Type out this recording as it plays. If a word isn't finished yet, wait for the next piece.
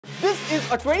This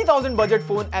is a 20,000 budget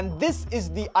phone and this is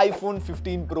the iPhone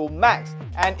 15 Pro Max.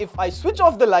 And if I switch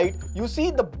off the light, you see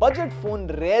the budget phone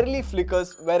rarely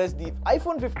flickers, whereas the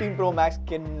iPhone 15 Pro Max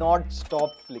cannot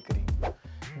stop flickering.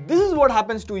 This is what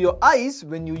happens to your eyes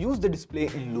when you use the display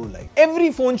in low light.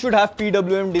 Every phone should have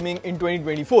PWM dimming in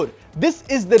 2024. This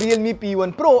is the Realme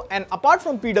P1 Pro, and apart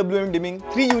from PWM dimming,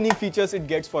 3 unique features it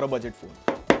gets for a budget phone.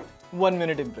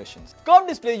 1-minute impressions. Curved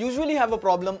display usually have a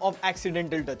problem of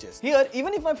accidental touches. Here,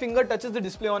 even if my finger touches the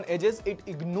display on edges, it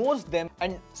ignores them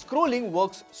and scrolling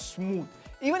works smooth.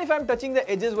 Even if I'm touching the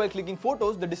edges while clicking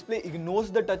photos, the display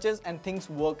ignores the touches and things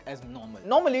work as normal.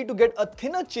 Normally, to get a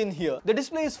thinner chin here, the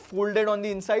display is folded on the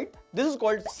inside. This is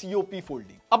called COP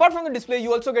folding. Apart from the display,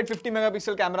 you also get 50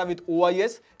 megapixel camera with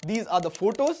OIS. These are the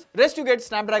photos. Rest you get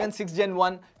Snapdragon 6 Gen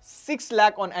 1, 6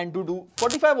 lakh on Antutu,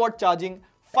 45 watt charging,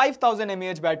 5000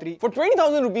 mAh battery. For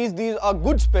 20,000 rupees, these are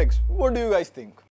good specs. What do you guys think?